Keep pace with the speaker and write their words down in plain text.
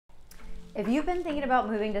If you've been thinking about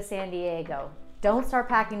moving to San Diego, don't start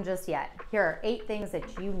packing just yet. Here are 8 things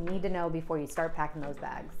that you need to know before you start packing those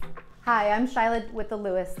bags. Hi, I'm Shylia with the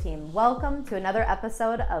Lewis team. Welcome to another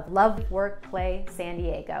episode of Love, Work, Play San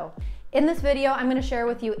Diego. In this video, I'm going to share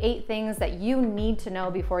with you 8 things that you need to know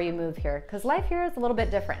before you move here, because life here is a little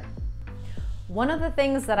bit different. One of the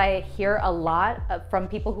things that I hear a lot from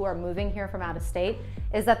people who are moving here from out of state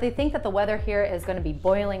is that they think that the weather here is going to be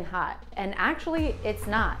boiling hot, and actually it's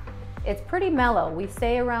not. It's pretty mellow. We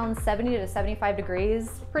stay around 70 to 75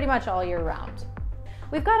 degrees pretty much all year round.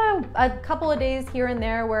 We've got a couple of days here and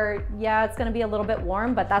there where, yeah, it's gonna be a little bit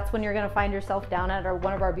warm, but that's when you're gonna find yourself down at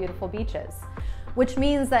one of our beautiful beaches, which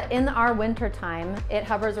means that in our winter time, it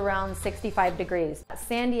hovers around 65 degrees.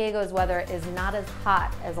 San Diego's weather is not as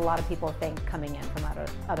hot as a lot of people think coming in from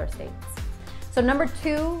other states. So number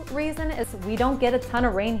 2 reason is we don't get a ton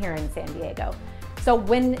of rain here in San Diego. So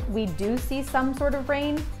when we do see some sort of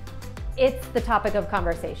rain, it's the topic of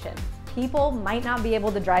conversation. People might not be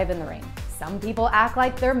able to drive in the rain. Some people act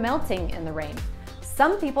like they're melting in the rain.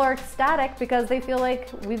 Some people are ecstatic because they feel like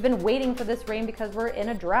we've been waiting for this rain because we're in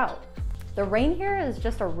a drought. The rain here is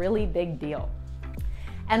just a really big deal.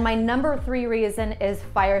 And my number 3 reason is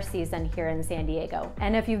fire season here in San Diego.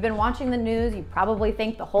 And if you've been watching the news, you probably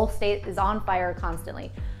think the whole state is on fire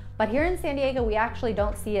constantly. But here in San Diego, we actually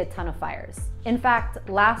don't see a ton of fires. In fact,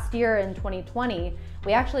 last year in 2020,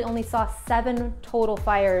 we actually only saw 7 total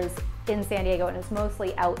fires in San Diego, and it's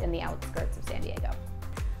mostly out in the outskirts of San Diego.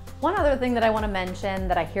 One other thing that I want to mention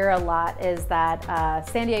that I hear a lot is that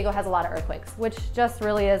San Diego has a lot of earthquakes, which just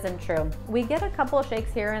really isn't true. We get a couple of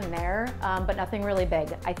shakes here and there, but nothing really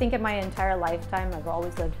big. I think in my entire lifetime, I've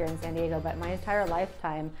always lived here in San Diego, but my entire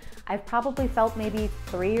lifetime, I've probably felt maybe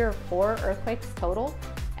 3 or 4 earthquakes total,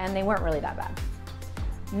 and they weren't really that bad.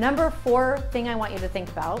 Number 4 thing I want you to think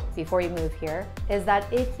about before you move here is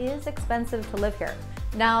that it is expensive to live here.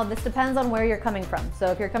 Now, this depends on where you're coming from. So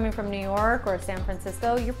if you're coming from New York or San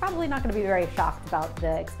Francisco, you're probably not going to be very shocked about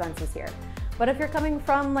the expenses here. But if you're coming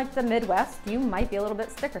from like the Midwest, you might be a little bit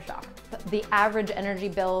sticker shock. The average energy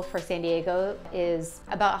bill for San Diego is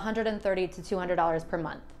about $130 to $200 per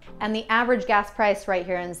month. And the average gas price right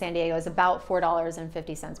here in San Diego is about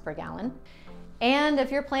 $4.50 per gallon. And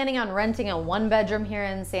if you're planning on renting a 1-bedroom here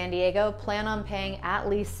in San Diego, plan on paying at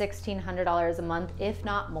least $1,600 a month, if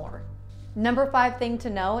not more. Number 5 thing to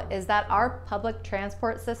know is that our public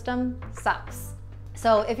transport system sucks.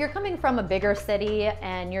 So if you're coming from a bigger city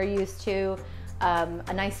and you're used to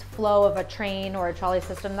a nice flow of a train or a trolley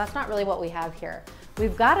system, that's not really what we have here.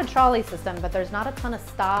 We've got a trolley system, but there's not a ton of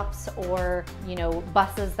stops or,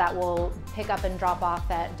 buses that will pick up and drop off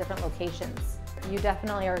at different locations. You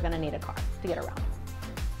definitely are going to need a car to get around.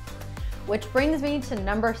 Which brings me to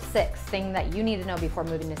number 6 thing that you need to know before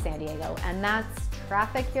moving to San Diego, and that's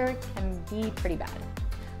traffic here can be pretty bad.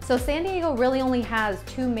 So San Diego really only has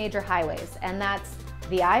 2 major highways, and that's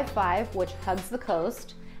the I-5, which hugs the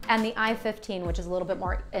coast, and the I-15, which is a little bit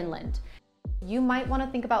more inland. You might want to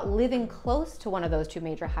think about living close to one of those 2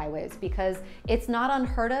 major highways because it's not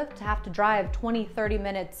unheard of to have to drive 20-30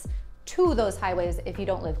 minutes to those highways if you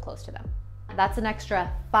don't live close to them. That's an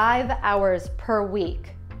extra 5 hours per week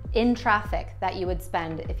in traffic that you would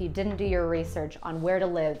spend if you didn't do your research on where to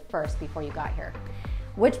live first before you got here.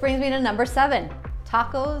 Which brings me to number 7.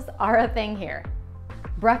 Tacos are a thing here.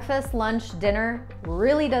 Breakfast, lunch, dinner,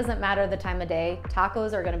 really doesn't matter the time of day.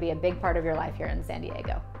 Tacos are going to be a big part of your life here in San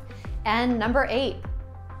Diego. And number 8,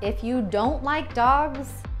 if you don't like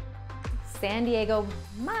dogs, San Diego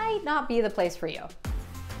might not be the place for you.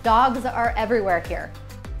 Dogs are everywhere here.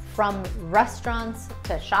 From restaurants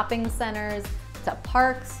to shopping centers to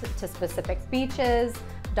parks to specific beaches,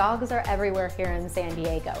 dogs are everywhere here in San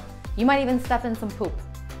Diego. You might even step in some poop.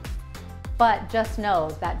 But just know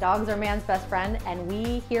that dogs are man's best friend, and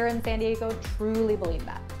we here in San Diego truly believe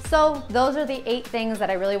that. So those are the 8 things that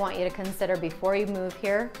I really want you to consider before you move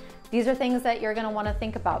here. These are things that you're going to want to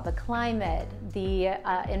think about: the climate, the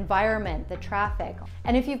environment, the traffic.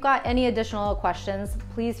 And if you've got any additional questions,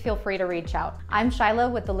 please feel free to reach out. I'm Shylia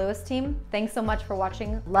with the Lewis team. Thanks so much for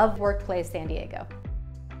watching Love, Work, Play San Diego.